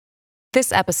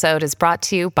This episode is brought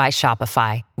to you by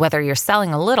Shopify. Whether you're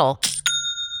selling a little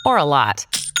or a lot,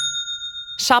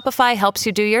 Shopify helps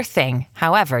you do your thing,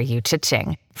 however you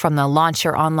cha-ching. From the launch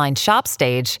your online shop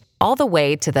stage, all the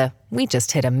way to the we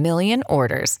just hit 1 million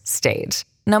orders stage.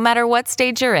 No matter what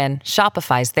stage you're in,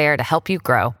 Shopify's there to help you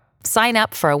grow. Sign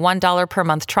up for a $1 per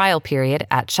month trial period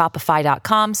at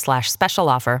shopify.com/special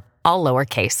offer, all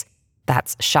lowercase.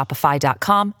 That's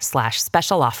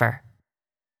shopify.com/special offer.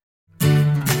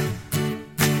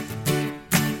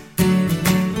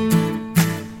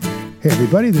 Hey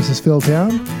everybody, this is Phil Town.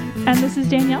 And this is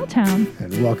Danielle Town.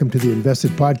 And welcome to the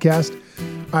Invested Podcast.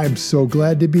 I'm so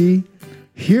glad to be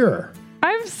here.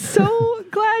 I'm so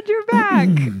glad you're back.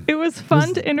 It was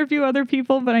fun to interview other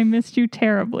people, but I missed you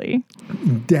terribly.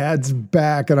 Dad's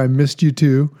back and I missed you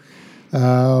too.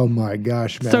 Oh my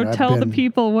gosh, man. So tell the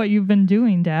people what you've been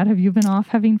doing, Dad. Have you been off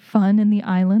having fun in the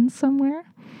islands somewhere?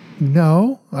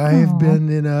 No, I've been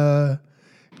in a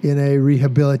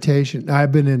rehabilitation. I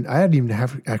hadn't even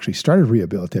actually started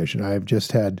rehabilitation. I've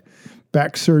just had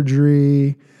back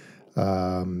surgery.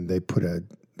 They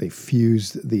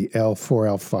fused the L4,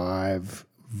 L5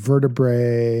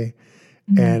 vertebrae,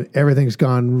 and everything's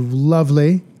gone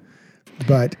lovely.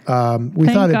 But we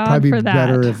thought it'd probably be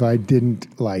better if I didn't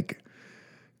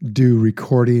do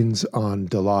recordings on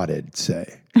Dilaudid,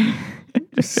 say.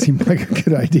 Seemed like a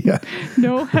good idea.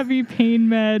 No heavy pain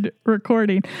med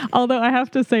recording. Although I have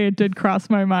to say it did cross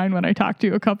my mind when I talked to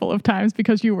you a couple of times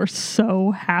because you were so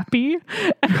happy.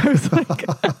 And I was like,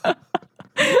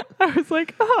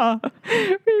 maybe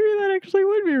that actually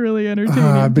would be really entertaining.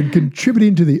 I've been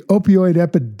contributing to the opioid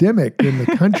epidemic in the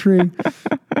country.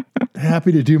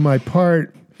 Happy to do my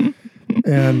part.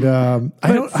 And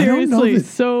seriously,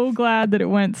 so glad that it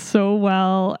went so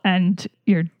well and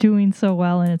you're doing so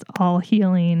well and it's all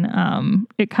healing.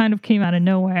 It kind of came out of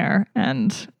nowhere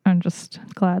and I'm just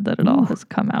glad that it all has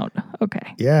come out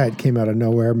okay. Yeah, it came out of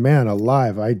nowhere. Man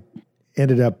alive. I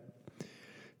ended up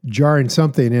jarring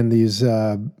something in these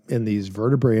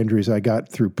vertebrae injuries I got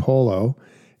through polo.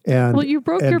 And you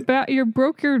broke your back. You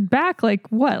broke your back like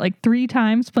 3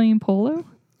 times playing polo?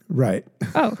 Right.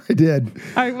 Oh, I did.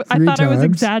 I thought I was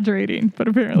exaggerating, but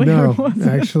apparently I wasn't.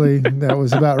 Actually, that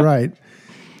was about right.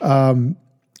 And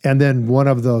then one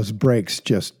of those breaks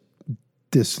just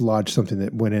dislodged something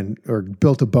that went in or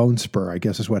built a bone spur, I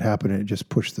guess is what happened. And it just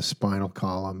pushed the spinal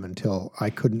column until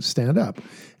I couldn't stand up.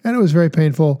 And it was very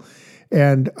painful.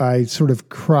 And I sort of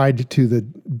cried to the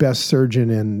best surgeon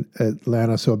in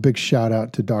Atlanta. So a big shout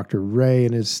out to Dr. Ray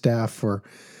and his staff for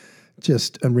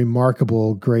just a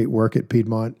remarkable, great work at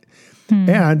Piedmont.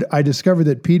 And I discovered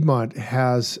that Piedmont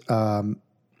has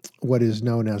what is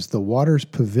known as the Waters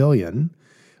Pavilion,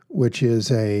 which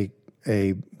is a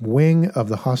wing of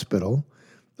the hospital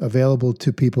available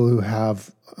to people who have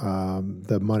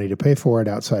the money to pay for it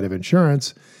outside of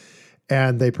insurance.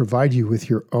 And they provide you with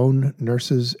your own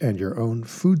nurses and your own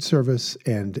food service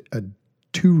and a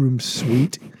 2-room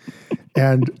suite.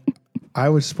 And I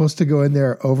was supposed to go in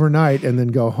there overnight and then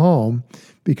go home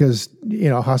because,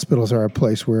 hospitals are a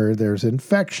place where there's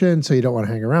infection, so you don't want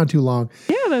to hang around too long.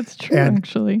 Yeah, that's true,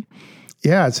 actually.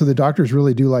 Yeah, so the doctors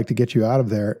really do like to get you out of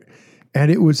there.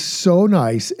 And it was so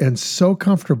nice and so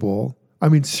comfortable. I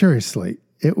mean, seriously,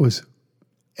 it was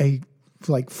a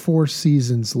Four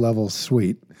Seasons level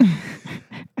suite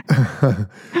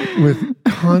with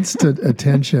constant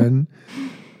attention.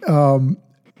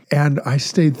 And I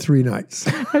stayed 3 nights.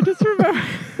 I just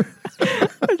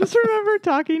remember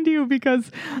talking to you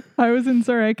because I was in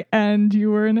Zurich and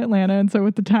you were in Atlanta. And so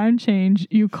with the time change,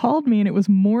 you called me and it was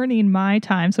morning my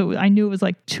time. So I knew it was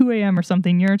 2 a.m. or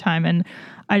something your time. And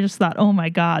I just thought, oh my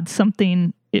God,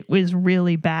 it was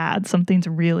really bad. Something's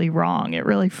really wrong. It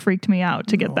really freaked me out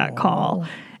to get that call.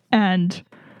 And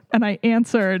I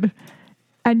answered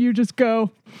and you just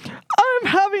go, I'm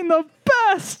having the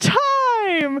best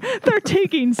time. They're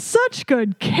taking such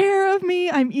good care of me.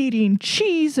 I'm eating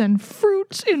cheese and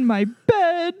fruits in my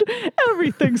bed.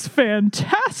 Everything's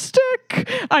fantastic.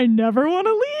 I never want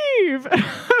to leave.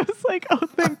 I was like, oh,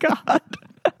 thank God.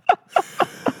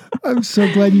 I'm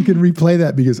so glad you can replay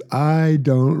that because I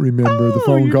don't remember the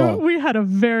phone call. We had a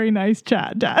very nice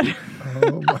chat, Dad.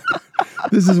 Oh my.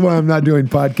 This is why I'm not doing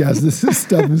podcasts. This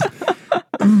stuff is,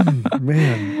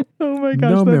 man. Oh my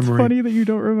gosh, that's funny that you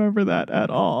don't remember that at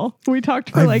all. We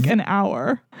talked for an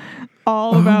hour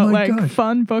all about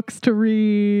fun books to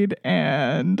read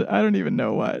and I don't even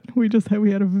know what. We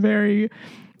had a very,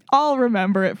 I'll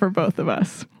remember it for both of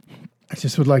us. I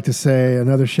just would like to say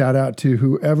another shout out to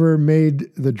whoever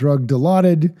made the drug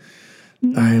Dilaudid.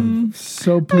 I am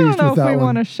so pleased with that one. I don't know if we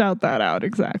want to shout that out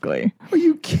exactly. Are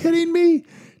you kidding me?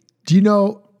 Do you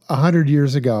know, 100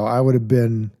 years ago, I would have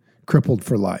been crippled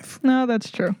for life. No,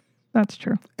 that's true. That's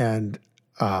true. And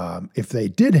if they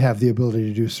did have the ability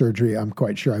to do surgery, I'm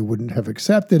quite sure I wouldn't have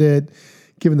accepted it,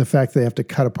 given the fact they have to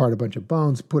cut apart a bunch of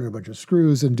bones, put in a bunch of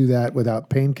screws, and do that without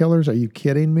painkillers. Are you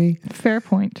kidding me? Fair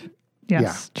point.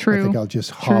 Yes, yeah, true. I think I'll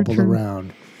just hobble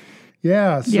around.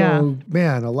 Yeah, so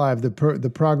man, alive.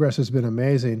 The progress has been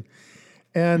amazing.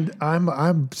 And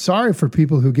I'm sorry for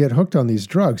people who get hooked on these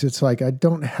drugs. It's like I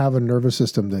don't have a nervous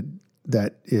system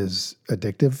that is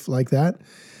addictive like that.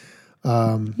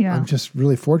 I'm just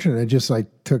really fortunate. I just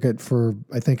took it for,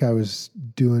 I think I was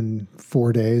doing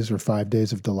 4 days or 5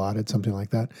 days of Dilaudid, something like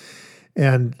that.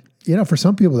 And, for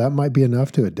some people that might be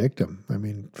enough to addict them. I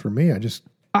mean, for me,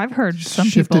 I've heard some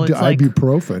shifted people to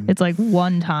ibuprofen. It's like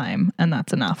one time and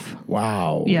that's enough.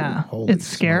 Wow. Yeah. Holy it's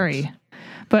scary. smokes.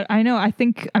 But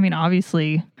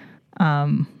obviously,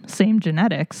 same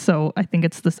genetics. So I think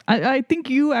it's this, I think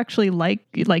you actually like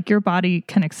your body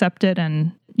can accept it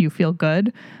and you feel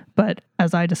good. But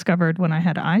as I discovered when I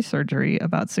had eye surgery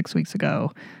about 6 weeks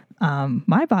ago,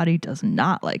 my body does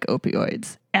not like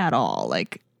opioids at all.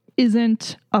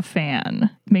 Isn't a fan.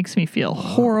 Makes me feel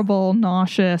horrible,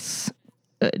 nauseous.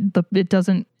 It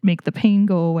doesn't make the pain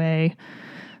go away.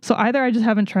 So either I just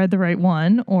haven't tried the right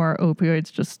one, or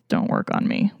opioids just don't work on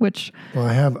me. Which, well,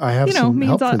 I have some means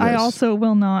help for this. I also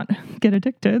will not get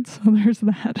addicted. So there's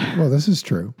that. Well, this is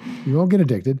true. You won't get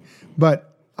addicted,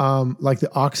 but like the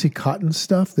OxyContin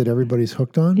stuff that everybody's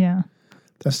hooked on,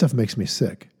 that stuff makes me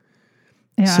sick.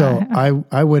 Yeah, so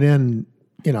I went in.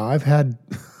 I've had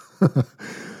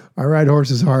I ride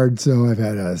horses hard, so I've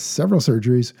had several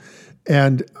surgeries.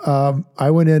 And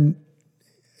I went in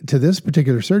to this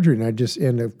particular surgery,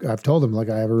 and I've told them, I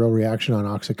have a real reaction on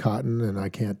OxyContin, and I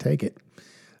can't take it.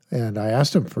 And I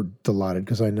asked them for Dilaudid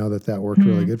because I know that worked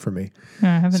really good for me. I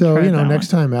haven't so, tried that next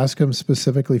time, ask them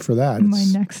specifically for that. My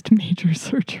next major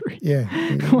surgery. Yeah,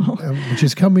 which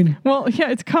is coming. Well, yeah,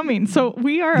 it's coming. So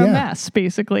we are a mess,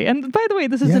 basically. And by the way,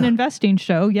 this is an investing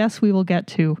show. Yes, we will get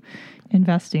to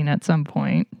investing at some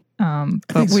point.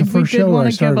 But we did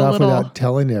want to give a little. Without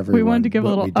telling everyone, we wanted to give a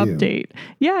little update.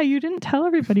 Yeah, you didn't tell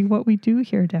everybody what we do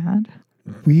here, Dad.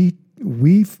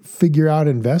 We figure out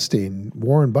investing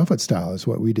Warren Buffett style is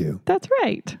what we do. That's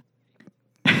right.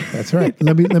 That's right.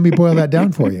 Let me boil that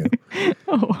down for you.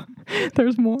 Oh,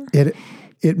 there's more.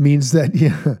 It means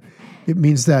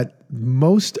that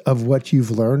most of what you've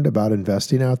learned about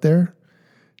investing out there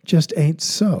just ain't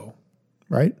so,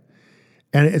 right?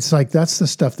 And it's like that's the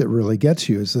stuff that really gets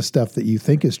you, is the stuff that you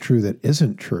think is true that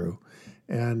isn't true.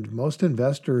 And most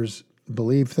investors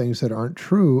believe things that aren't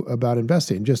true about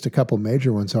investing. Just a couple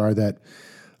major ones are that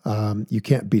you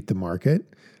can't beat the market,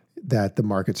 that the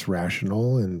market's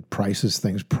rational and prices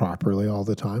things properly all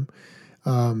the time,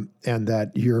 and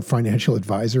that your financial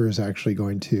advisor is actually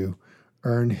going to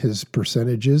earn his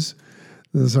percentages.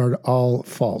 Those are all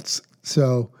false.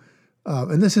 So,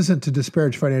 and this isn't to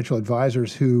disparage financial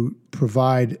advisors who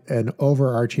provide an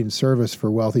overarching service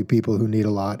for wealthy people who need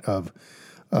a lot of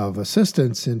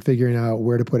assistance in figuring out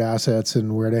where to put assets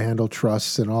and where to handle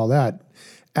trusts and all that.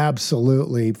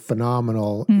 Absolutely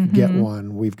phenomenal. Mm-hmm. Get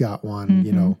one. We've got one,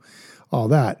 mm-hmm. All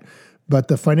that. But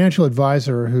the financial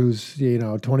advisor who's,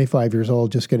 25 years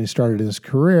old, just getting started in his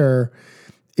career,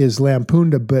 is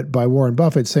lampooned a bit by Warren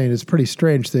Buffett, saying it's pretty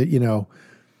strange that,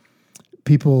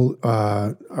 people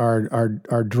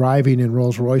are driving in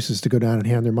Rolls Royces to go down and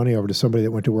hand their money over to somebody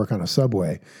that went to work on a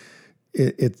subway.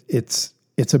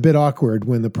 It's a bit awkward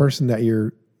when the person that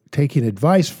you're taking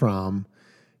advice from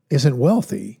isn't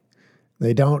wealthy.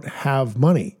 They don't have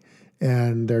money,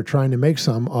 and they're trying to make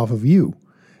some off of you.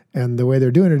 And the way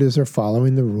they're doing it is they're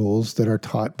following the rules that are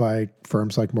taught by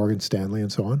firms like Morgan Stanley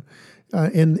and so on,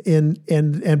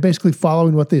 and basically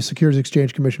following what the Securities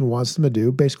Exchange Commission wants them to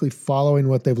do, basically following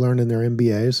what they've learned in their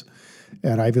MBAs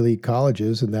at Ivy League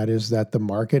colleges, and that is that the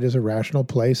market is a rational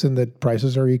place and that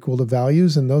prices are equal to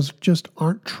values, and those just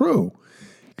aren't true.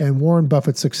 And Warren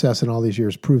Buffett's success in all these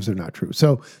years proves they're not true.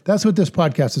 So that's what this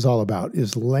podcast is all about,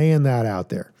 is laying that out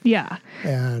there. Yeah.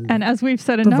 And as we've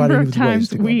said a number of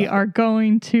times, we are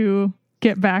going to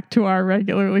get back to our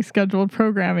regularly scheduled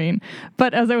programming.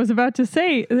 But as I was about to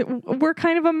say, we're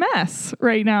kind of a mess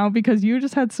right now because you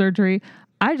just had surgery.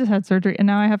 I just had surgery, and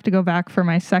now I have to go back for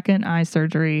my second eye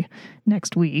surgery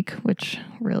next week, which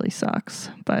really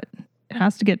sucks, but it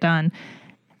has to get done.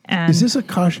 And is this a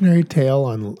cautionary tale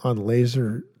on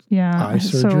laser eye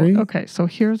surgery? So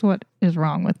here's what is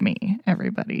wrong with me,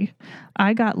 everybody.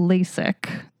 I got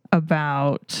LASIK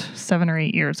about 7 or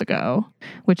 8 years ago,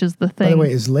 which is the thing. By the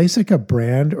way, is LASIK a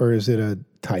brand or is it a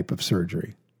type of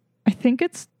surgery? I think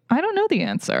I don't know the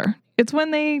answer. It's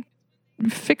when they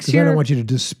fix Because I your... don't want you to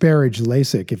disparage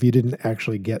LASIK if you didn't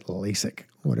actually get LASIK,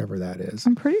 whatever that is.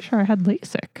 I'm pretty sure I had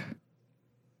LASIK.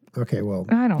 Okay, well,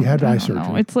 I don't you had eye know.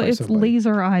 surgery. It's by it's somebody.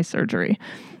 laser eye surgery,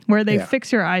 where they Yeah.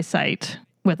 fix your eyesight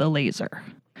with a laser,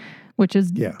 which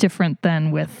is Yeah. different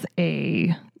than with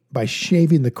a... By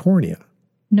shaving the cornea.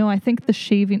 No, I think the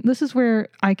shaving... This is where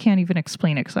I can't even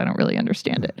explain it because I don't really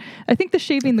understand it. I think the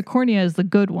shaving the cornea is the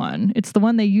good one. It's the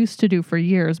one they used to do for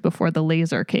years before the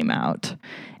laser came out.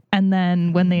 And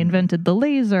then when they invented the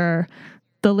laser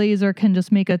can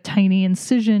just make a tiny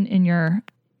incision in your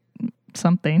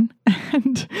something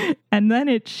and then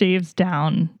it shaves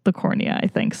down the cornea, I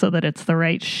think, so that it's the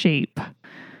right shape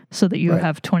so that you Right.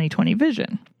 have 20/20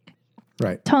 vision.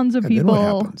 Right. Tons of And then what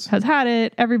people happens? has had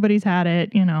it. Everybody's had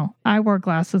it. You know, I wore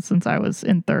glasses since I was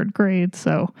in 3rd grade,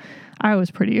 so I was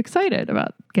pretty excited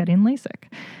about getting LASIK.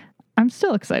 I'm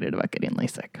still excited about getting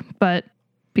LASIK, but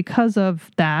because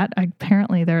of that,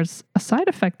 apparently there's a side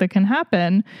effect that can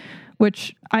happen,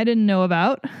 which I didn't know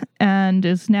about, and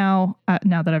is now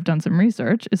that I've done some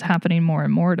research, is happening more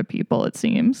and more to people, it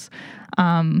seems.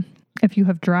 If you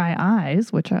have dry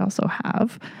eyes, which I also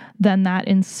have, then that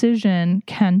incision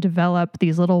can develop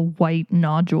these little white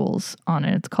nodules on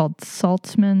it. It's called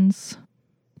Saltzman's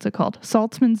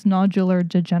nodular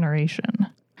degeneration.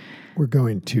 We're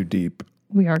going too deep.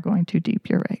 We are going too deep,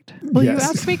 you're right. Well, Yes. you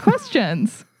asked me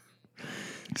questions.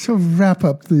 So wrap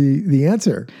up the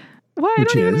answer. Why? I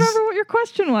Which don't even is- remember what your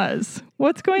question was.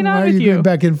 What's going Why on are with you you? going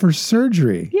back in for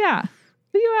surgery? Yeah.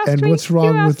 You asked And me, what's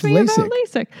wrong you asked with me LASIK? about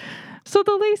LASIK. So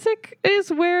the LASIK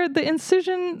is where the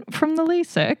incision from the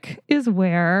LASIK is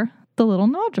where the little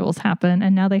nodules happen,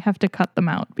 and now they have to cut them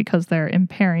out because they're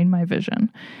impairing my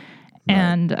vision. Right.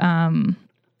 And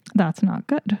that's not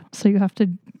good. So you have to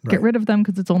get Right. rid of them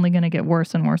because it's only going to get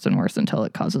worse and worse and worse until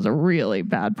it causes a really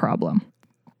bad problem.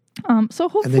 So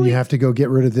hopefully... And then you have to go get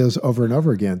rid of those over and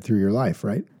over again through your life,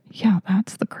 right? Yeah,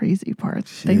 that's the crazy part.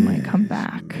 They might come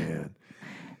back. Man.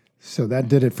 So that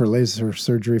did it for laser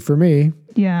surgery for me,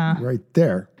 Yeah. right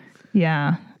there.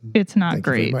 Yeah. It's not Thank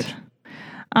you very great. much.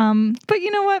 But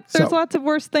you know what? There's So- lots of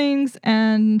worse things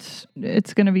and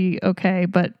it's going to be okay.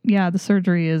 But yeah, the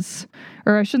surgery is,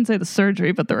 or I shouldn't say the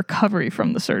surgery, but the recovery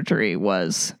from the surgery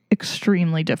was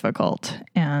extremely difficult.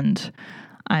 And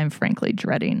I'm frankly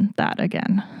dreading that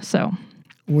again. So,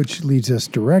 Which leads us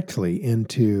directly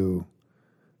into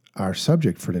our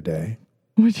subject for today,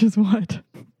 which is what?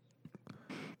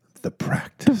 the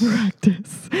practice.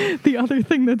 Practice. The other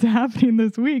thing that's happening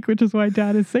this week, which is why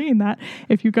Dad is saying that,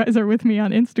 if you guys are with me on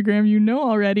Instagram, you know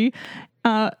already,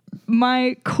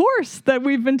 my course that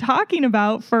we've been talking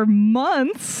about for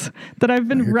months that I've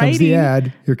been Here writing. comes the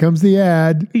ad. Here comes the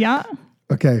ad. Yeah.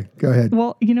 Okay, go ahead.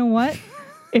 Well, you know what?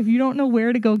 If you don't know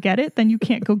where to go get it, then you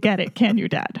can't go get it, can you,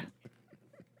 Dad?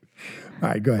 All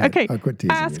right, go ahead. Okay. I'll quit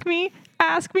teasing you.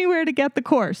 Ask me where to get the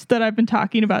course that I've been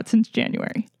talking about since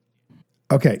January.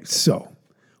 Okay, so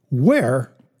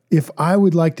where, if I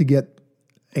would like to get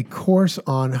a course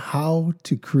on how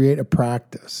to create a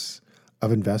practice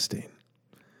of investing,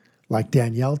 like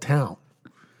Danielle Town,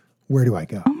 where do I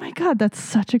go? Oh my God, that's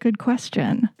such a good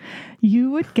question. You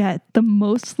would get the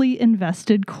Mostly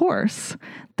Invested course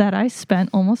that I spent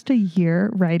almost a year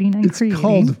writing and It's creating.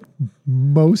 called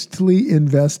Mostly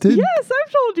Invested. Yes,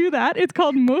 I've told you that. It's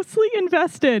called Mostly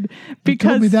Invested You told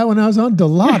because me that when I was on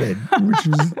Dilaudid, which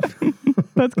was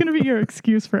that's going to be your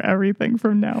excuse for everything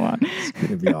from now on. going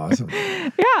to be awesome.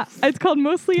 Yeah, it's called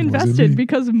Mostly Wasn't Invested me.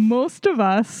 because most of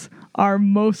us are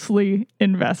mostly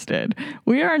invested.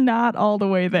 We are not all the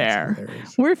way there.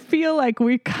 hilarious. We feel like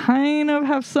we kind of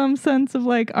have some sense of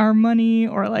like our money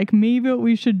or like maybe what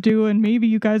we should do. And maybe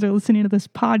you guys are listening to this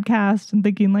podcast and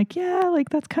thinking like, yeah,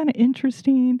 like that's kind of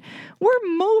interesting. We're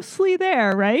mostly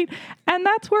there, right? And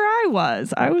that's where I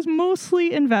was. I was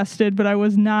mostly invested, but I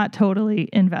was not totally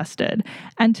invested.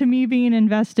 And to me, being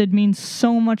invested means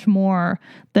so much more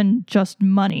than just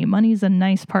money. Money's a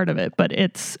nice part of it, but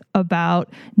it's about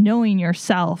knowing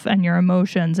yourself and your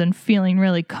emotions and feeling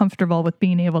really comfortable with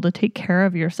being able to take care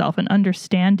of yourself and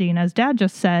understanding, as Dad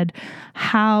just said,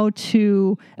 how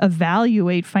to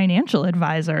evaluate financial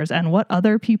advisors and what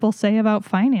other people say about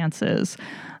finances.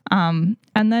 And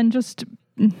then just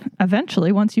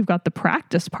eventually, once you've got the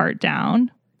practice part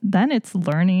down, then it's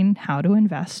learning how to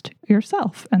invest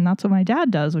yourself. And that's what my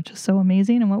dad does, which is so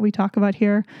amazing and what we talk about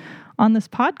here on this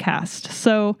podcast.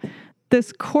 So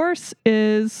this course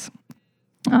is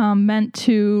meant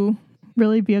to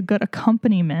really be a good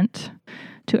accompaniment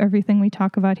to everything we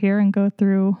talk about here and go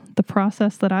through the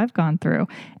process that I've gone through.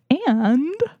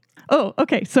 And,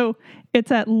 so it's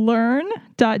at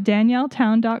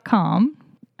learn.danielletown.com,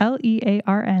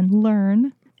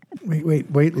 Learn,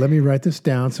 Wait. Let me write this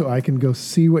down so I can go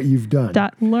see what you've done.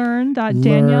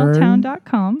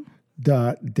 Learn.danielletown.com.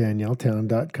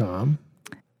 .danielletown.com.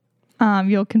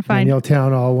 You can find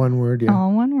Danielletown, all one word. Yeah.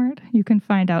 all one word. You can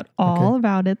find out all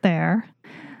about it there.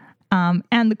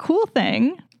 And the cool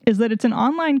thing is that it's an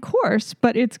online course,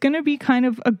 but it's going to be kind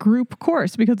of a group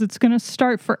course because it's going to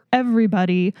start for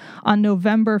everybody on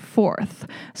November 4th.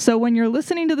 So when you're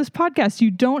listening to this podcast, you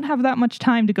don't have that much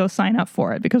time to go sign up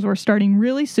for it because we're starting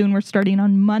really soon. We're starting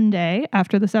on Monday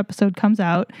after this episode comes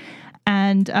out.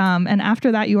 And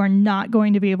after that, you are not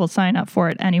going to be able to sign up for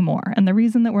it anymore. And the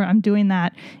reason that I'm doing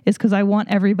that is because I want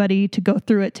everybody to go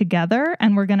through it together.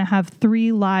 And we're going to have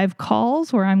 3 live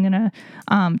calls where I'm going to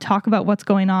talk about what's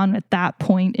going on at that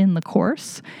point in the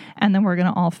course. And then we're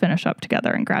going to all finish up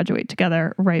together and graduate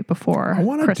together right before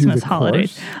Christmas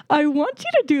holidays. I want you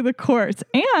to do the course.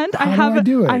 And I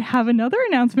have another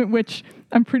announcement, which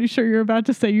I'm pretty sure you're about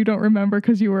to say you don't remember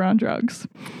because you were on drugs.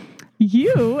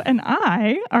 You and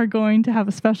I are going to have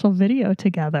a special video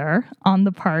together on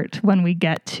the part when we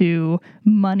get to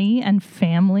money and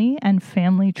family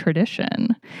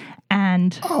tradition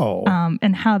and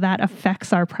how that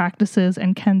affects our practices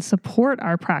and can support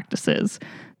our practices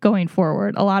going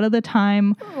forward. A lot of the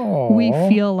time we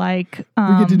feel like...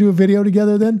 we get to do a video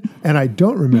together then? And I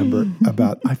don't remember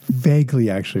I vaguely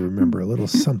actually remember a little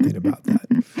something about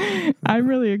that. I'm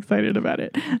really excited about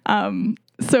it.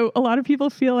 So a lot of people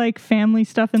feel like family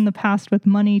stuff in the past with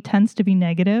money tends to be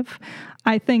negative.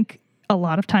 I think a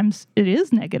lot of times it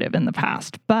is negative in the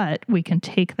past, but we can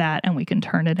take that and we can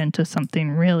turn it into something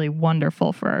really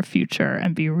wonderful for our future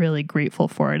and be really grateful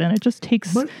for it. And it just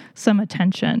takes some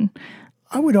attention.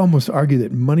 I would almost argue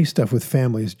that money stuff with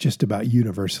family is just about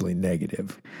universally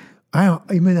negative. I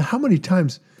mean, how many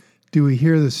times do we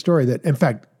hear the story that, in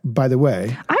fact, by the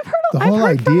way, I've heard from a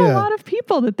lot of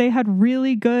people that they had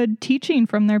really good teaching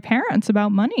from their parents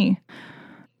about money.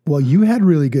 Well, you had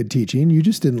really good teaching. You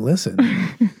just didn't listen.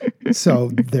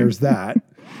 So there's that.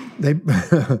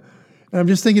 And I'm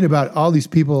just thinking about all these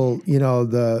people,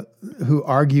 who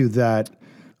argue that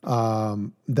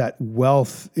that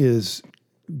wealth is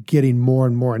getting more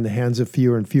and more in the hands of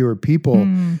fewer and fewer people,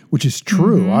 which is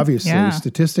true, obviously,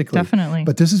 statistically. Definitely.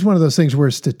 But this is one of those things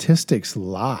where statistics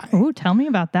lie. Oh, tell me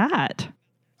about that.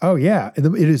 Oh, yeah. It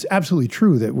is absolutely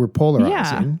true that we're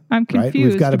polarizing. Yeah, I'm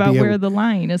confused about where the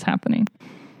lying is happening.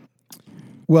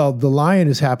 Well, the lying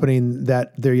is happening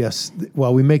that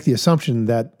we make the assumption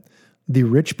that the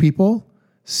rich people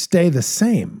stay the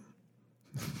same,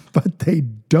 but they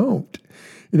don't.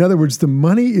 In other words, the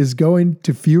money is going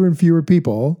to fewer and fewer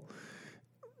people,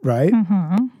 right?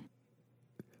 Mm-hmm.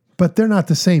 But they're not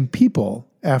the same people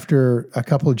after a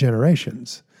couple of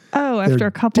generations. Oh, after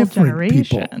a couple of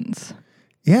generations. People.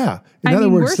 Yeah. In other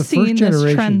words, the first generation... we're seeing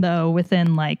this trend, though,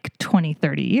 within like 20,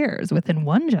 30 years, within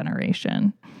one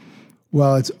generation.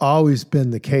 Well, it's always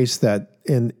been the case that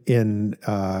in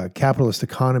capitalist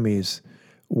economies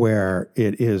where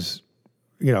it is,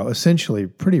 essentially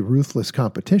pretty ruthless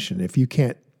competition. If you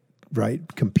can't,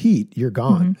 compete, you're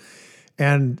gone. Mm-hmm.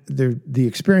 And the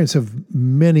experience of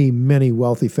many, many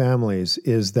wealthy families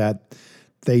is that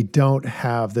they don't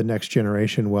have the next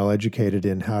generation well educated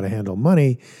in how to handle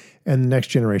money, and the next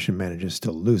generation manages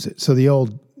to lose it. So the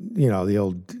old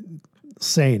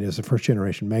saying is the first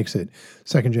generation makes it,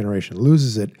 second generation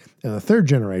loses it, and the third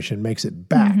generation makes it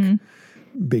back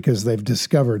because they've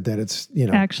discovered that it's,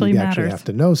 actually you actually have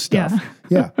to know stuff.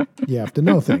 Yeah. You have to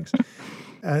know things.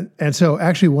 And so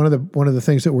actually one of the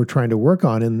things that we're trying to work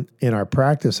on in our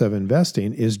practice of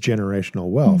investing is generational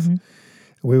wealth. Mm-hmm.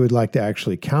 We would like to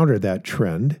actually counter that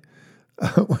trend,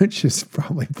 which is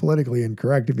probably politically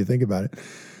incorrect if you think about it.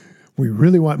 We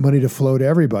really want money to flow to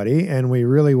everybody, and we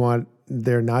really want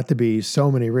there not to be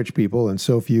so many rich people and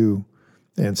so few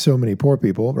and so many poor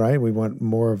people, right? We want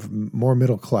more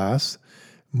middle class,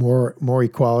 more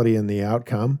equality in the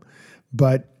outcome.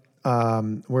 But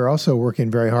we're also working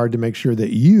very hard to make sure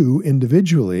that you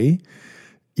individually,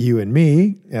 you and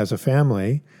me as a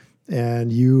family,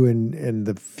 and you and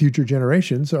the future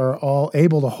generations are all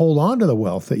able to hold on to the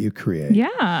wealth that you create.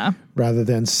 Yeah. Rather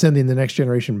than sending the next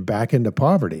generation back into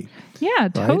poverty. Yeah,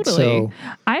 totally. So,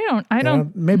 I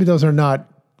don't maybe those are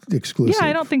not exclusive. Yeah,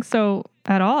 I don't think so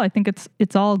at all. I think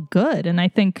it's all good. And I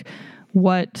think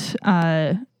what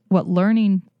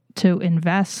learning to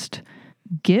invest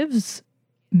gives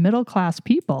middle class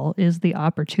people is the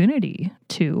opportunity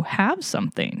to have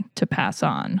something to pass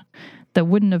on that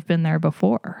wouldn't have been there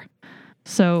before.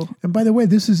 So, and by the way,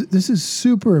 this is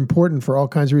super important for all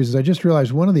kinds of reasons. I just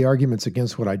realized one of the arguments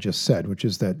against what I just said, which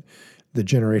is that the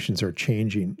generations are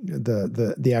changing,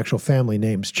 the actual family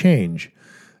names change.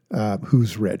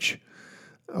 Who's rich?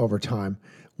 over time.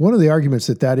 One of the arguments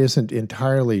that isn't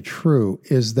entirely true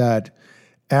is that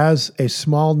as a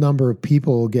small number of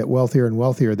people get wealthier and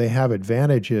wealthier, they have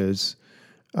advantages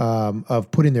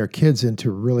of putting their kids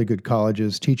into really good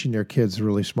colleges, teaching their kids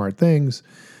really smart things,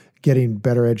 getting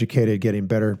better educated, getting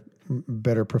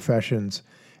better professions.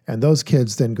 And those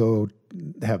kids then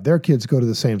have their kids go to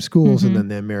the same schools, and then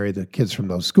they marry the kids from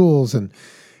those schools. And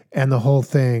the whole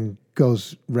thing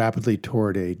goes rapidly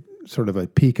toward a sort of a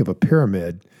peak of a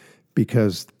pyramid,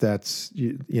 because that's,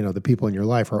 the people in your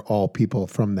life are all people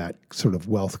from that sort of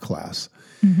wealth class.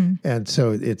 And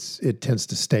so it tends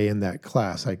to stay in that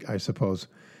class, I suppose,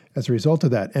 as a result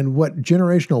of that. And what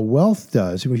generational wealth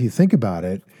does, if you think about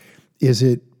it, is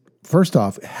first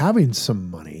off, having some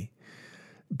money,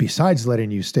 besides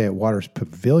letting you stay at Waters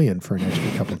Pavilion for an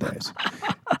extra couple of days,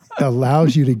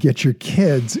 allows you to get your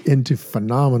kids into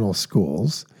phenomenal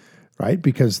schools, right?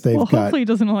 Because they've got hopefully it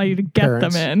doesn't allow you to get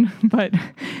parents. them in, but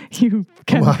you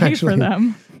can pay for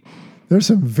them. There's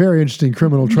some very interesting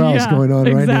criminal trials going on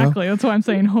right now. Exactly. That's why I'm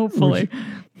saying hopefully.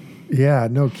 Yeah,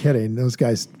 no kidding. Those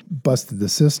guys busted the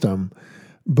system.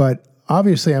 But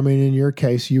obviously, I mean, in your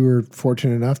case, you were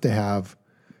fortunate enough to have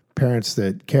parents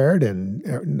that cared, and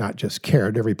not just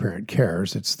cared. Every parent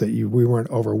cares. It's that we weren't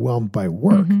overwhelmed by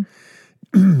work.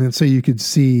 And so you could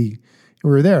see we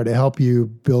were there to help you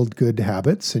build good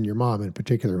habits, and your mom in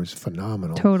particular was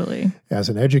phenomenal. Totally. As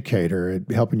an educator,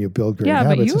 at helping you build great Yeah,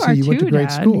 habits. but you and so are you too, went to great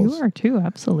Dad. schools. You are too,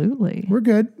 absolutely. We're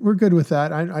good. We're good with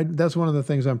that. That's one of the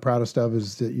things I'm proudest of,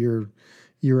 is that you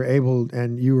were able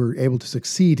to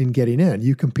succeed in getting in.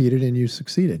 You competed and you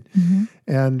succeeded.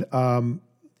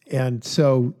 And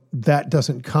so that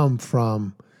doesn't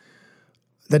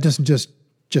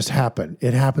just happen.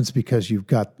 It happens because you've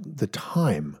got the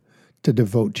time to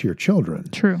devote to your children.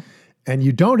 True. And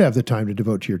you don't have the time to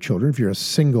devote to your children if you're a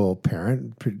single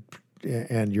parent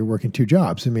and you're working two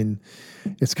jobs. I mean,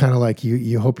 it's kind of like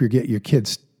you hope you get your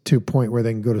kids to a point where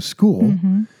they can go to school.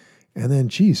 And then,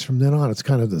 geez, from then on, it's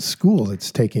kind of the school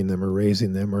that's taking them or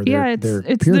raising them, or their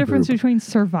it's peer the difference group. between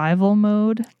survival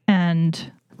mode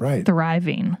and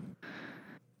thriving.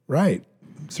 Right.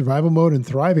 Survival mode and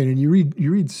thriving. And you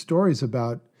read stories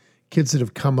about kids that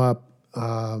have come up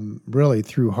really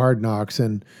through hard knocks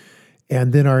and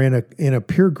then are in a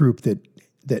peer group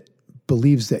that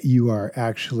believes that you are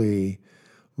actually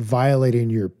violating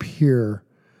your peer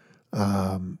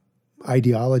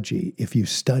ideology if you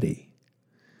study.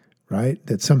 Right?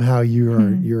 That somehow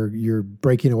you're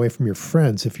breaking away from your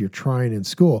friends if you're trying in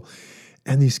school.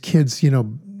 And these kids,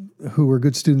 who were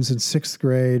good students in sixth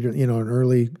grade, in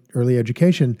early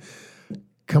education,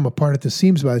 come apart at the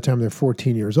seams by the time they're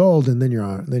 14 years old, and then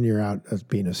you're out as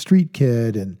being a street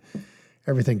kid, and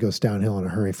everything goes downhill in a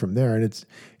hurry from there. And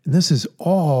this is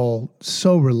all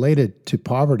so related to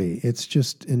poverty. It's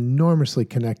just enormously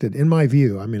connected, in my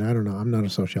view. I mean, I don't know. I'm not a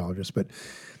sociologist, but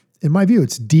in my view,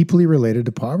 it's deeply related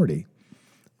to poverty.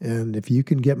 And if you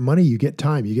can get money, you get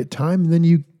time. You get time, and then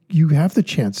you have the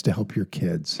chance to help your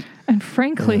kids. And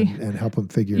frankly, and help them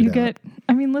figure it out.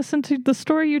 Listen to the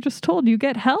story you just told. You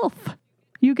get health.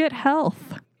 You get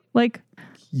health. Like,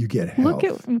 you get health.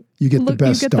 You get the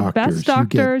best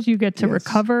doctors. You get to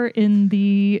recover in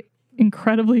the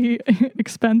incredibly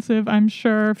expensive, I'm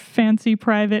sure, fancy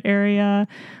private area.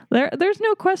 There's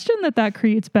no question that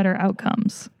creates better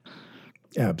outcomes.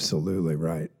 Absolutely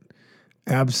right.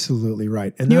 Absolutely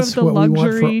right. And you that's have the what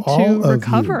luxury we want for all to of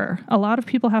recover. you. A lot of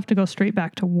people have to go straight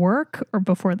back to work or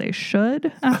before they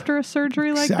should after a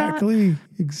surgery like that.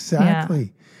 Exactly. Yeah.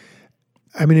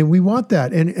 I mean, we want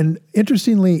that. And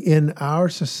interestingly, in our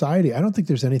society, I don't think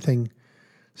there's anything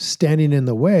standing in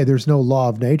the way. There's no law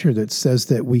of nature that says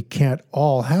that we can't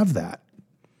all have that.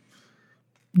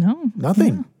 No.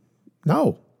 Nothing. Yeah.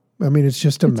 No. I mean, it's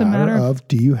just a matter of,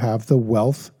 do you have the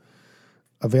wealth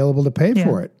available to pay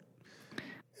for it?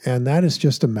 And that is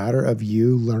just a matter of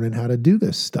you learning how to do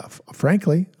this stuff.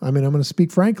 Frankly, I mean, I'm going to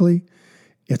speak frankly.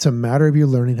 It's a matter of you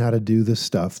learning how to do the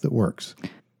stuff that works.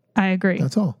 I agree.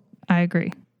 That's all. I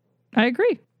agree.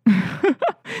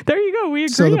 There you go. We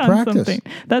agree on practice. something.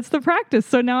 That's the practice.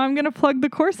 So now I'm going to plug the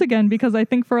course again, because I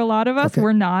think for a lot of us,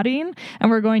 we're nodding and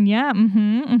we're going, yeah,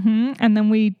 and then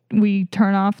we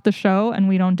turn off the show and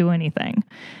we don't do anything.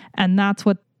 And that's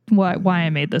why I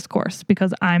made this course,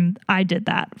 because I did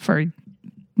that for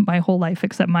my whole life,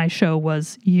 except my show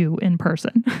was you in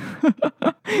person.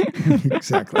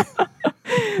 Exactly.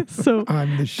 So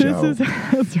I'm the show.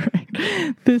 That's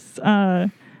right. This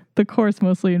the course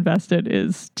Mostly Invested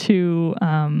is to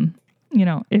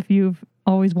if you've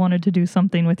always wanted to do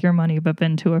something with your money but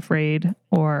been too afraid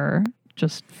or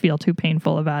just feel too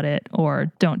painful about it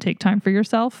or don't take time for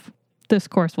yourself, this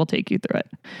course will take you through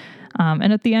it.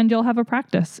 And at the end, you'll have a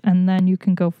practice, and then you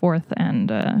can go forth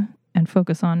and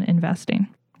focus on investing.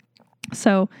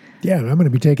 So yeah, and I'm going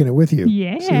to be taking it with you.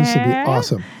 Yeah. So this will be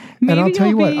awesome. Maybe and I'll tell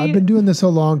you what, you'll I've been doing this a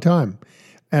long time,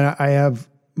 and I have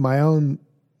my own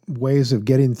ways of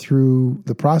getting through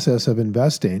the process of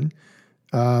investing.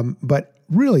 But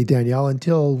really, Danielle,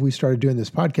 until we started doing this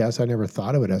podcast, I never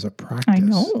thought of it as a practice. I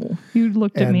know. You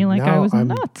looked at me like I was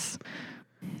nuts.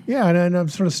 Yeah, and I'm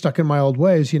sort of stuck in my old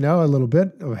ways, a little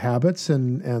bit of habits,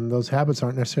 and those habits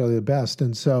aren't necessarily the best.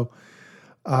 And so,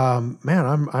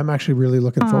 man, I'm actually really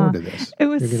looking forward to this. It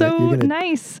was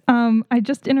nice. I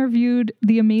just interviewed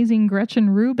the amazing Gretchen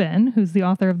Rubin, who's the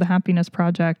author of The Happiness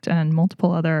Project and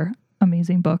multiple other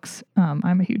amazing books.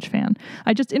 I'm a huge fan.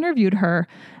 I just interviewed her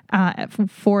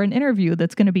for an interview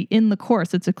that's going to be in the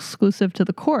course. It's exclusive to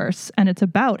the course, and it's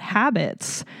about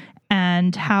habits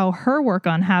and how her work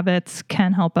on habits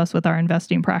can help us with our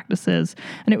investing practices.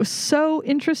 And it was so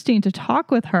interesting to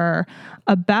talk with her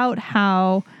about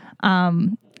how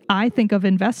I think of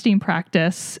investing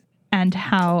practice and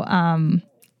how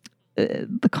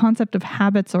the concept of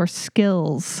habits or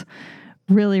skills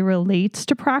really relates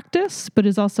to practice, but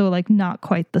is also like not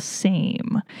quite the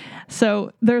same.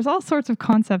 So there's all sorts of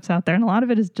concepts out there, and a lot of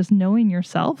it is just knowing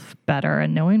yourself better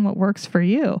and knowing what works for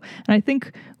you. And I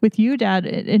think with you, Dad,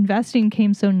 investing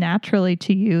came so naturally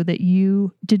to you that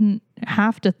you didn't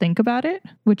have to think about it,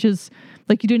 which is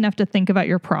like you didn't have to think about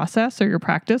your process or your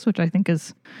practice, which I think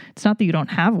is, it's not that you don't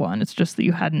have one, it's just that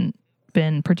you hadn't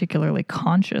been particularly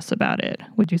conscious about it.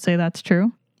 Would you say that's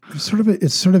true? It's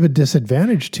sort of a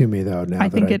disadvantage to me, though. Now I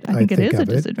think it is a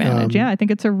disadvantage. Yeah, I think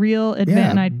it's a real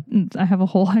advantage. Yeah. I have a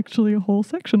whole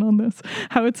section on this.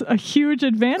 How it's a huge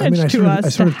advantage to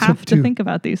us to have to think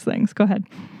about these things. Go ahead.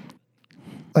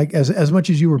 Like as much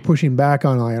as you were pushing back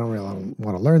on, I don't really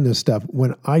want to learn this stuff.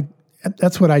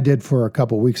 That's what I did for a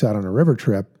couple of weeks out on a river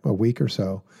trip, a week or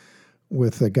so,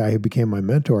 with the guy who became my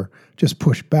mentor. Just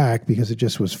pushed back because it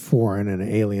just was foreign and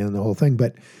alien and the whole thing,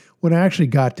 but when I actually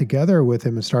got together with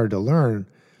him and started to learn,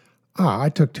 I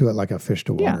took to it like a fish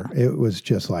to water. Yeah. It was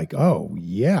just like, oh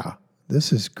yeah,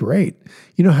 this is great.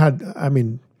 I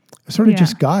sort of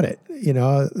just got it,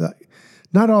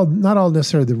 not all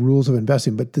necessarily the rules of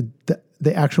investing, but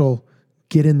the actual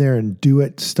get in there and do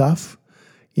it stuff,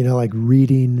 like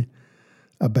reading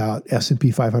about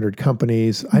S&P 500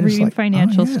 companies. Reading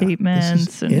financial statements.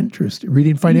 This is interesting.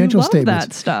 Reading financial statements.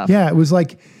 That stuff. Yeah. It was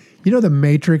like, the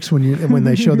Matrix when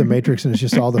they show the Matrix and it's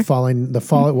just all the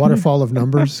waterfall of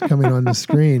numbers coming on the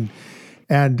screen,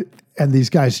 and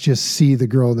these guys just see the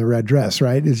girl in the red dress,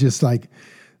 right? It's just like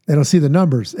they don't see the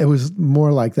numbers. It was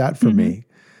more like that for me,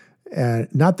 and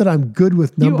not that I'm good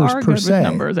with numbers per se. With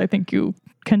numbers, I think you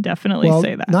can definitely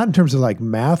say that. Not in terms of like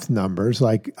math numbers.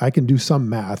 Like I can do some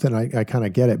math and I kind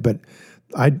of get it, but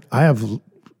I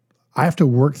have to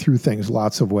work through things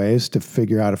lots of ways to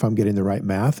figure out if I'm getting the right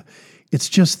math. It's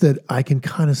just that I can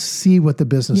kind of see what the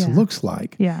business looks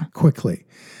like quickly.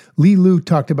 Li Lu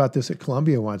talked about this at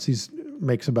Columbia once. He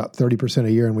makes about 30%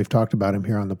 a year, and we've talked about him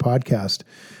here on the podcast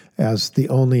as the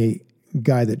only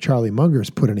guy that Charlie Munger's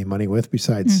put any money with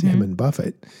besides him and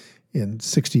Buffett in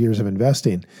 60 years of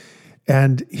investing.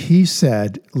 And he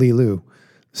said, Li Lu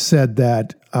said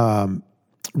that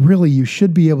really you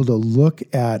should be able to look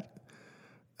at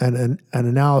an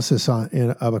analysis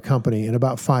of a company in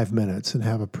about 5 minutes and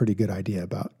have a pretty good idea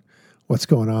about what's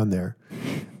going on there.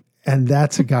 And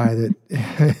that's a guy that,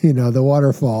 the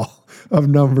waterfall of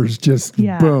numbers just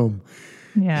boom.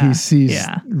 Yeah. He sees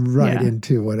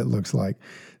into what it looks like.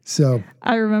 So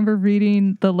I remember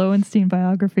reading the Lowenstein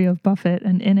biography of Buffett,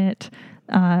 and in it,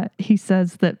 he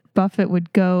says that Buffett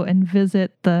would go and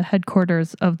visit the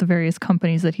headquarters of the various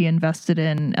companies that he invested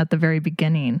in at the very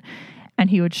beginning. And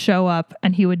he would show up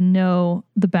and he would know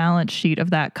the balance sheet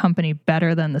of that company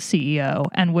better than the CEO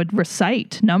and would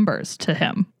recite numbers to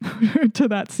him, to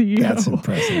that CEO. That's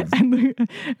impressive.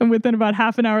 And within about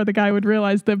half an hour, the guy would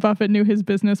realize that Buffett knew his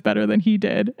business better than he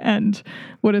did and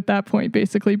would at that point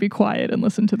basically be quiet and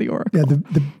listen to the oracle. Yeah,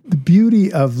 the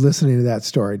beauty of listening to that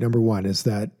story, number one, is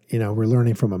that, we're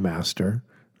learning from a master,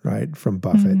 right, from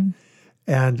Buffett.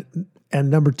 And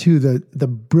number two, the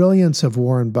brilliance of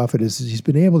Warren Buffett is he's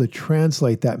been able to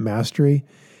translate that mastery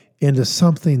into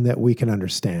something that we can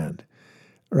understand,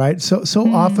 right? So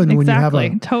often when you have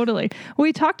Totally.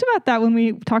 We talked about that when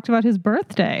we talked about his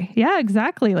birthday. Yeah,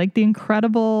 exactly. Like the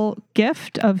incredible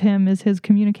gift of him is his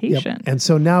communication. Yep. And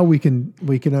so now we can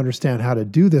understand how to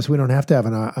do this. We don't have to have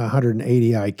an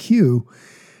 180 IQ.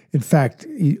 In fact,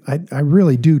 I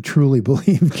really do truly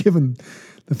believe, given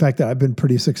the fact that I've been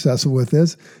pretty successful with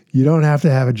this, you don't have to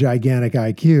have a gigantic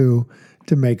IQ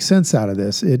to make sense out of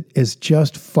this. It is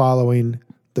just following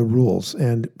the rules,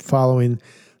 and following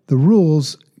the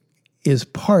rules is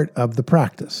part of the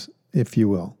practice, if you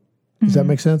will. Does that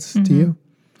make sense to you?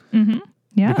 Mm-hmm.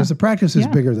 Yeah. Because the practice is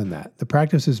bigger than that. The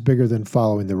practice is bigger than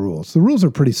following the rules. The rules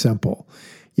are pretty simple.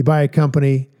 You buy a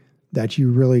company that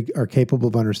you really are capable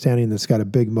of understanding that's got a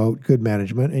big moat, good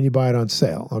management, and you buy it on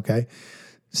sale, okay?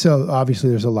 So obviously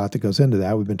there's a lot that goes into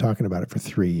that. We've been talking about it for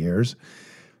 3 years.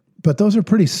 But those are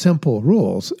pretty simple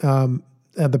rules. And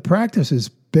the practice is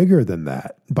bigger than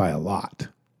that by a lot.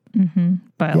 Mm-hmm.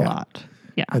 By a lot.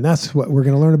 Yeah. And that's what we're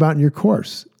going to learn about in your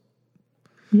course.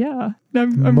 Yeah.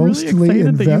 I'm really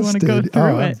excited that you want to go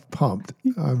through it. I'm pumped.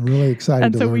 I'm really excited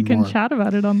and to so learn we can more. chat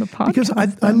about it on the podcast. Because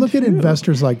I look at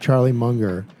investors like Charlie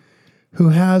Munger, who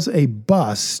has a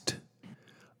bust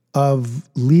of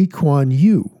Lee Kuan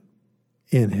Yew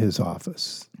in his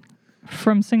office.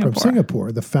 From Singapore. From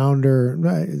Singapore, the founder,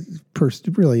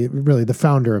 really the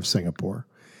founder of Singapore.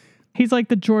 He's like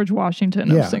the George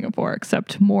Washington of Singapore,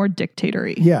 except more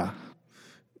dictator-y. Yeah.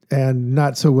 And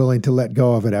not so willing to let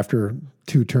go of it after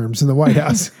 2 terms in the White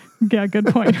House. Yeah, good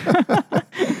point.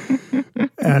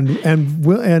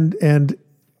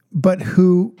 But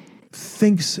who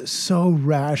thinks so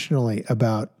rationally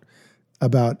about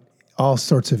all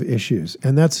sorts of issues.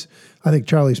 And that's, I think,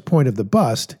 Charlie's point of the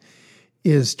bust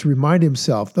is to remind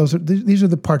himself, these are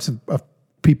the parts of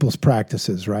people's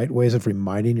practices, right? Ways of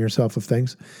reminding yourself of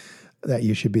things that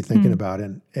you should be thinking about.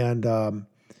 And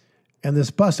this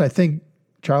bust, I think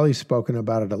Charlie's spoken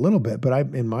about it a little bit,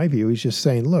 but in my view, he's just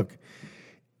saying, look,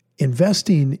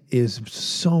 investing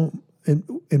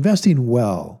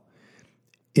well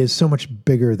is so much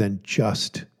bigger than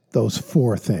just those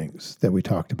 4 things that we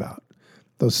talked about.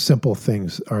 Those simple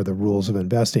things are the rules of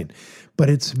investing, but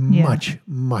it's much,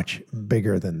 much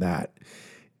bigger than that.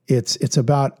 It's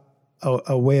about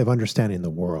a way of understanding the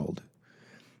world.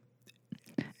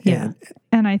 Yeah.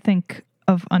 And I think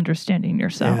of understanding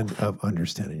yourself. And of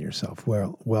understanding yourself.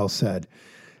 Well said.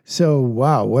 So,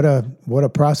 wow, what a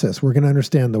process. We're going to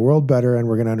understand the world better, and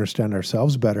we're going to understand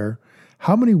ourselves better.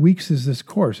 How many weeks is this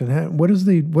course, and what is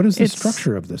the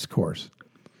structure of this course?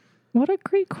 What a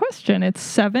great question. It's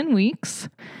 7 weeks.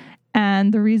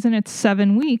 And the reason it's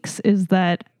 7 weeks is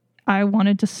that I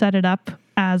wanted to set it up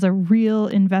as a real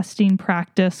investing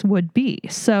practice would be.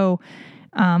 So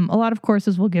a lot of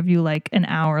courses will give you like an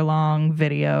hour-long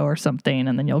video or something,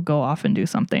 and then you'll go off and do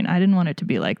something. I didn't want it to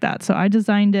be like that. So I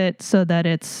designed it so that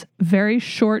it's very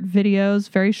short videos,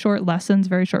 very short lessons,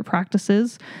 very short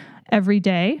practices every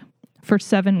day for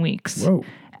 7 weeks. Whoa.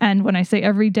 And when I say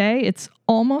every day, it's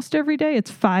almost every day.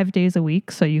 It's 5 days a week,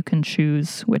 so you can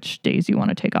choose which days you want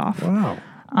to take off. Wow.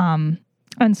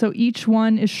 And so each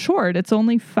one is short. It's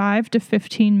only 5 to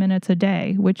 15 minutes a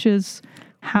day, which is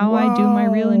how I do my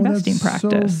real investing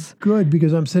practice. So good,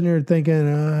 because I'm sitting here thinking,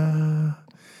 I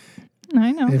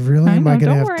know. Really? Am I going to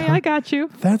Don't have worry, time? I got you.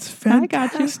 That's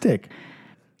fantastic.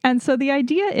 And so the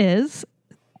idea is,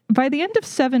 by the end of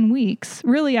 7 weeks,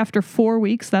 really after 4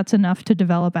 weeks, that's enough to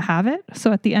develop a habit.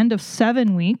 So at the end of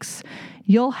 7 weeks,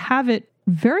 you'll have it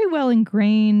very well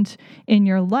ingrained in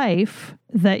your life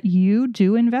that you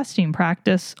do investing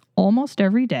practice almost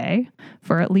every day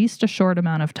for at least a short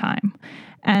amount of time.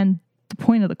 And the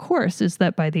point of the course is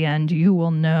that by the end, you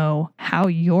will know how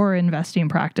your investing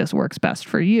practice works best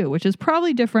for you, which is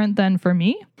probably different than for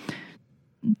me.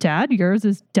 Dad, yours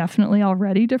is definitely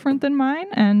already different than mine.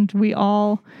 And we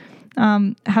all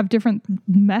have different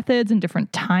methods and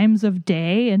different times of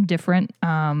day and different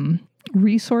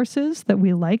resources that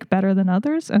we like better than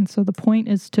others. And so the point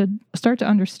is to start to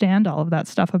understand all of that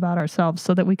stuff about ourselves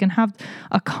so that we can have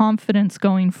a confidence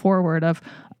going forward of,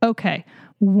 okay,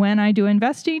 when I do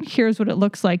investing, here's what it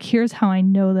looks like. Here's how I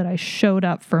know that I showed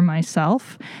up for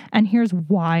myself, and here's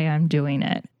why I'm doing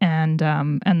it. And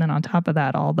then on top of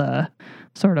that, all the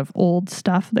sort of old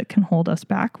stuff that can hold us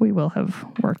back, we will have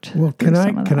worked. Well, can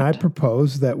I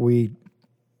propose that we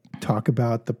talk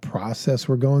about the process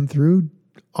we're going through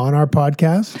on our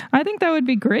podcast? I think that would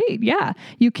be great. Yeah.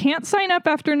 You can't sign up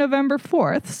after November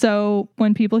 4th. So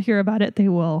when people hear about it, they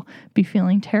will be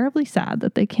feeling terribly sad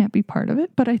that they can't be part of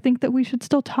it. But I think that we should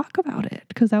still talk about it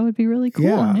because that would be really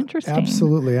cool and interesting.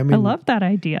 Absolutely. I mean, I love that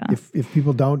idea. If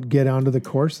people don't get onto the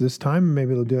course this time,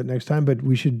 maybe they'll do it next time, but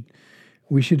we should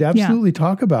absolutely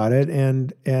talk about it.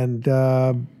 And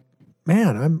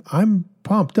man, I'm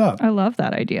pumped up. I love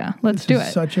that idea. Let's do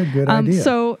it. Such a good idea.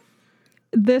 So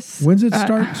when's it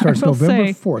start? Starts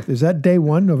November 4th. Is that day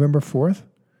 1, November 4th?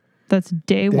 That's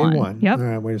day one. Yep. All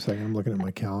right, wait a second. I'm looking at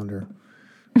my calendar.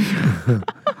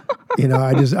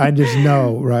 I just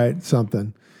know, right?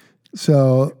 Something.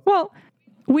 So. Well,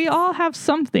 we all have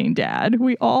something, Dad.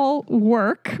 We all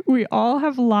work. We all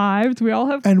have lives. We all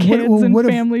have kids and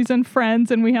families and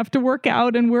friends, and we have to work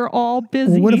out, and we're all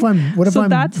busy. What if I'm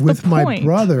with my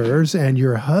brothers and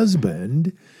your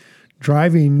husband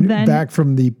driving back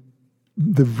from the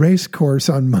race course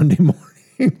on Monday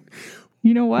morning?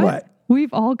 You know what?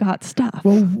 We've all got stuff.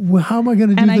 Well, how am I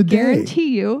going to do the day? And I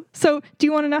guarantee you. So do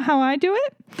you want to know how I do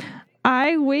it?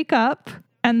 I wake up,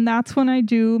 and that's when I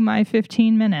do my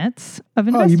 15 minutes of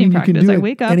investing practice. You can do I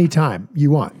wake up anytime you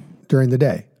want during the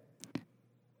day.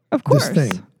 Of course.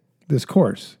 This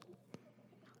course.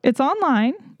 It's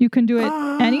online. You can do it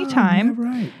anytime. Yeah,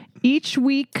 right. Each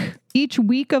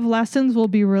week of lessons will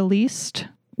be released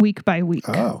week by week.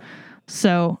 Oh.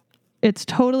 So it's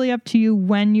totally up to you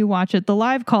when you watch it. The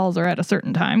live calls are at a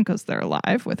certain time because they're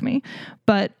live with me.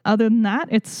 But other than that,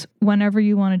 it's whenever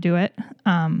you want to do it,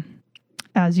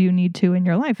 as you need to in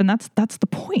your life. And that's the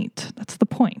point. That's the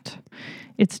point.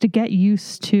 It's to get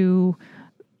used to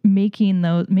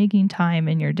making time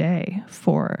in your day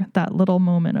for that little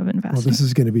moment of investing. Well, this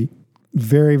is going to be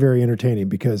very, very entertaining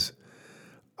because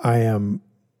I am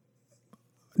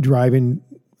driving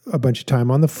a bunch of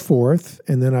time on the 4th,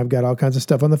 and then I've got all kinds of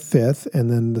stuff on the 5th, and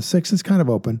then the 6th is kind of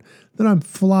open. Then I'm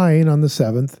flying on the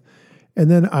 7th, and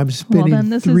then I'm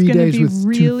spending 3 days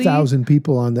with 2,000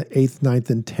 people on the 8th, 9th,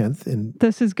 and 10th. And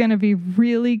this is going to be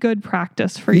really good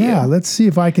practice for you. Yeah, let's see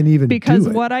if I can even do it. Because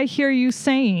what I hear you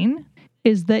saying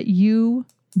is that you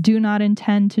do not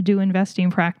intend to do investing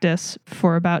practice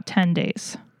for about 10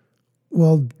 days.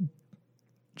 Well,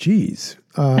 geez.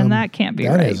 And that can't be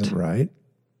right. That isn't right.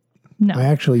 No. I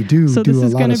actually do a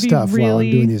lot of stuff while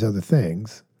I'm doing these other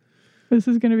things. This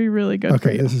is going to be really good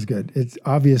for you. This is good. It's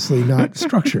obviously not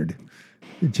structured.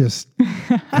 It just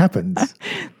happens.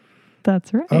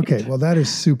 That's right. Okay, well, that is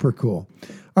super cool.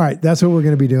 All right, that's what we're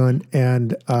going to be doing.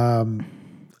 And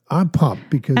I'm pumped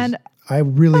because I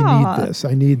really need this.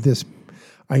 I need this.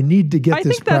 I need to get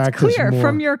this practice more. I think that's clear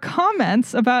from your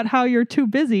comments about how you're too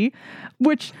busy,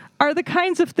 which are the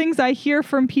kinds of things I hear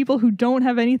from people who don't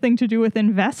have anything to do with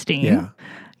investing. Yeah.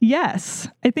 Yes,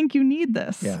 I think you need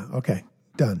this. Yeah, okay.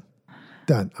 Done.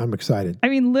 I'm excited. I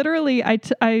mean, literally, I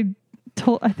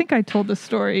think I told this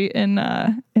story in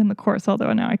the course,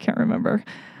 although now I can't remember,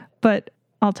 but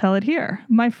I'll tell it here.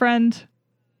 My friend,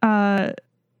 do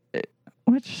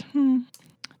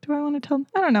I want to tell?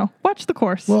 I don't know. Watch the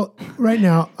course. Well, right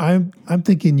now I'm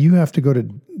thinking you have to go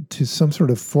to some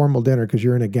sort of formal dinner because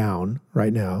you're in a gown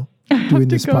right now doing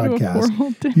this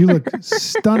podcast. You look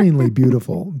stunningly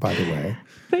beautiful, by the way.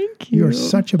 Thank you. You're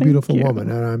such a beautiful woman,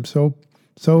 and I'm so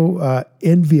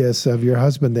envious of your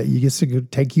husband that he gets to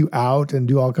take you out and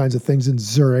do all kinds of things in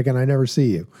Zurich, and I never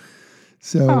see you.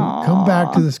 So come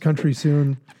back to this country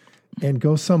soon. And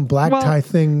go some black tie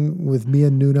thing with me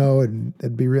and Nuno and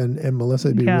Melissa.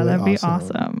 It'd be really that'd be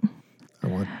awesome. I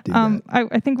want to do that.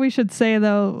 I think we should say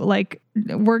though, like,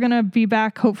 we're gonna be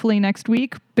back hopefully next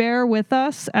week. Bear with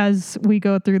us as we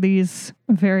go through these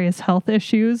various health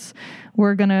issues.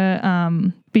 We're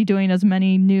gonna be doing as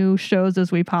many new shows as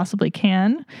we possibly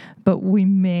can, but we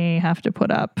may have to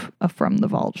put up a From the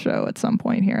Vault show at some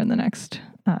point here in the next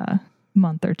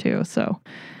month or two. So.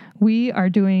 We are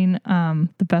doing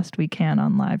the best we can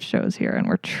on live shows here, and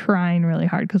we're trying really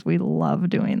hard because we love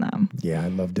doing them. Yeah, I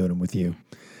love doing them with you.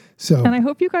 And I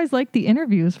hope you guys liked the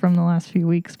interviews from the last few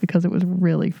weeks because it was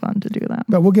really fun to do them.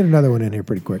 But we'll get another one in here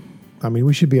pretty quick. I mean,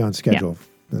 we should be on schedule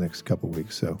the next couple of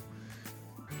weeks. So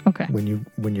okay,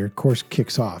 when your course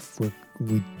kicks off,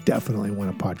 we definitely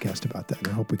want a podcast about that, and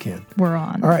I hope we can. We're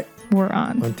on. All right. We're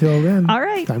on. Until then. All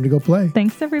right. Time to go play.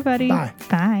 Thanks, everybody. Bye.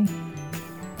 Bye.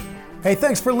 Hey,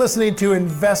 thanks for listening to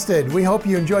Invested. We hope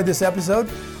you enjoyed this episode.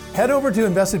 Head over to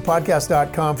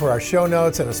investedpodcast.com for our show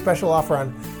notes and a special offer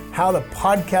on how the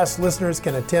podcast listeners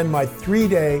can attend my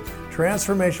 3-day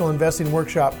transformational investing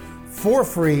workshop for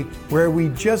free, where we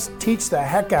just teach the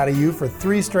heck out of you for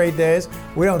 3 straight days.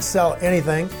 We don't sell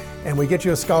anything, and we get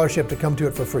you a scholarship to come to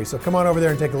it for free. So come on over there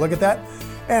and take a look at that.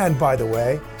 And by the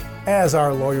way, as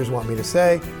our lawyers want me to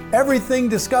say, everything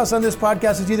discussed on this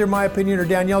podcast is either my opinion or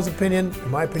Danielle's opinion.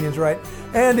 My opinion's right,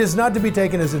 and is not to be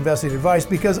taken as investing advice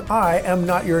because I am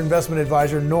not your investment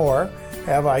advisor, nor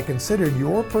have I considered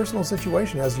your personal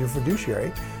situation as your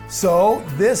fiduciary. So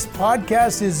this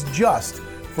podcast is just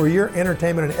for your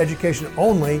entertainment and education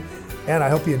only, and I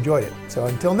hope you enjoyed it. So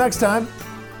until next time,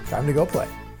 time to go play.